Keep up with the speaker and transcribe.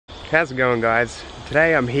How's it going, guys?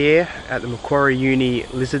 Today I'm here at the Macquarie Uni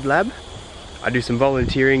Lizard Lab. I do some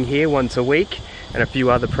volunteering here once a week and a few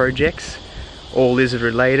other projects, all lizard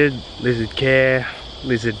related, lizard care,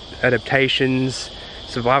 lizard adaptations,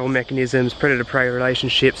 survival mechanisms, predator-prey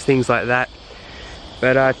relationships, things like that.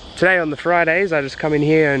 But today on the Fridays I just come in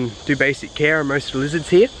here and do basic care on most of the lizards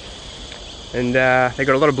here. And they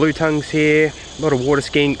got a lot of blue tongues here, a lot of water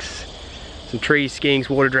skinks, some tree skinks,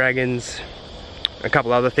 water dragons, a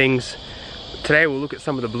couple other things. Today we'll look at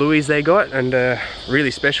some of the blueys they got, and a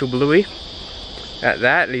really special bluey at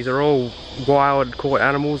that. These are all wild caught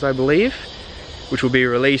animals, I believe, which will be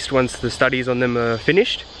released once the studies on them are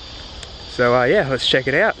finished. So yeah, let's check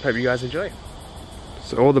it out. Hope you guys enjoy.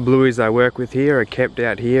 So all the blueys I work with here are kept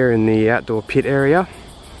out here in the outdoor pit area.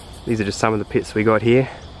 These are just some of the pits we got here.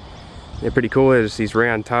 They're pretty cool. There's these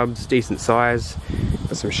round tubs, decent size.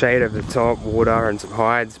 Got some shade over the top, water and some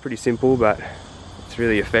hides. Pretty simple, but it's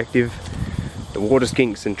really effective. The water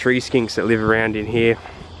skinks and tree skinks that live around in here,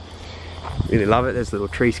 really love it. There's a little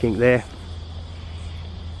tree skink there.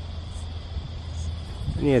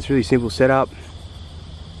 And yeah, it's really simple setup.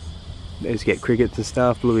 They just get crickets and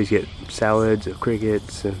stuff. Blueys get salads or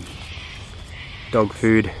crickets and dog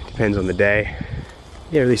food, depends on the day.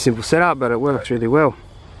 Yeah, really simple setup, but it works really well.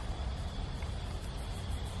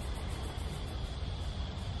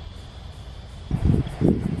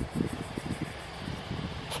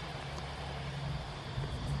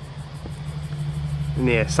 And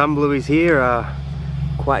yeah, some blueys here are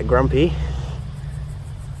quite grumpy.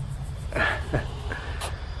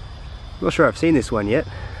 Not sure I've seen this one yet,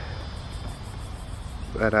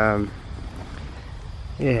 but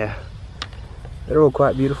yeah, they're all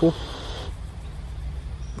quite beautiful.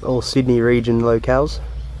 All Sydney region locales.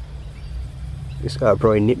 This guy will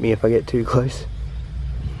probably nip me if I get too close.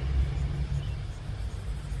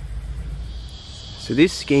 So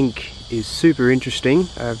this skink is super interesting.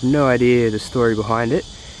 I have no idea the story behind it,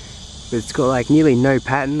 but it's got like nearly no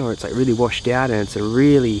pattern, or it's like really washed out, and it's a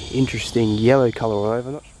really interesting yellow colour all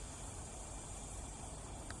over.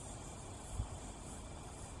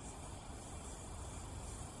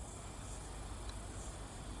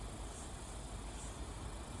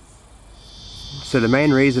 So the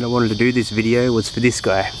main reason I wanted to do this video was for this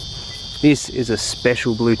guy. This is a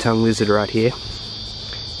special blue tongue lizard right here.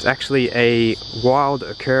 It's actually a wild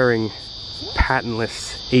occurring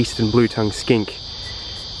patternless eastern blue tongue skink.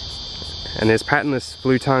 And there's patternless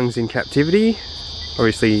blue tongues in captivity,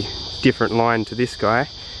 obviously different line to this guy.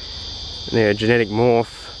 And they're a genetic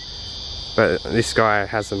morph, but this guy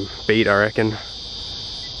has them beat, I reckon.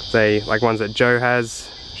 They like ones that Joe has.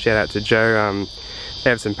 Shout out to Joe. They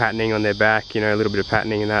have some patterning on their back, you know, a little bit of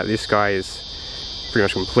patterning and that. This guy is pretty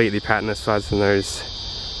much completely patternless, aside from those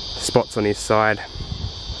spots on his side.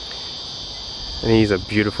 And he's a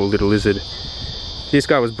beautiful little lizard. This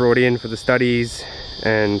guy was brought in for the studies,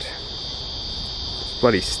 and it's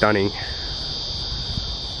bloody stunning,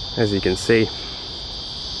 as you can see.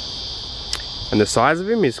 And the size of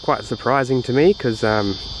him is quite surprising to me, because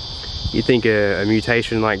you'd think a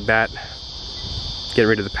mutation like that, getting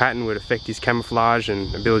rid of the pattern, would affect his camouflage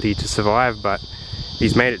and ability to survive, but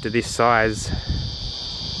he's made it to this size.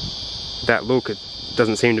 That look, it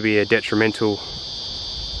doesn't seem to be a detrimental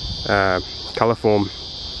colour form,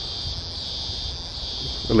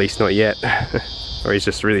 at least not yet. Or he's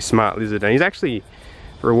just a really smart lizard, and he's actually,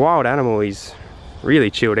 for a wild animal, he's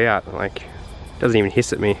really chilled out, like doesn't even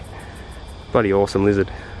hiss at me. Bloody awesome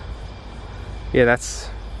lizard. Yeah, that's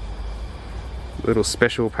a little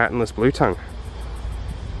special patternless blue tongue.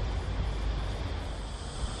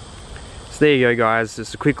 So there you go, guys,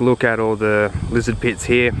 just a quick look at all the lizard pits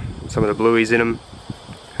here, some of the blueys in them.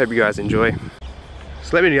 Hope you guys enjoy.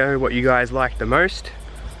 So let me know what you guys like the most.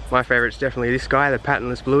 My favourite's definitely this guy, the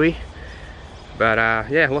patternless bluey. But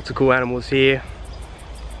yeah, lots of cool animals here.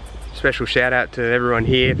 Special shout out to everyone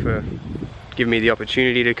here for giving me the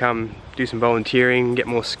opportunity to come do some volunteering, get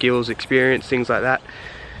more skills, experience, things like that.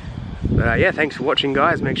 But yeah, thanks for watching,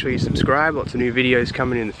 guys. Make sure you subscribe, lots of new videos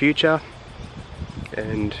coming in the future.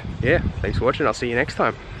 And yeah, thanks for watching. I'll see you next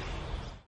time.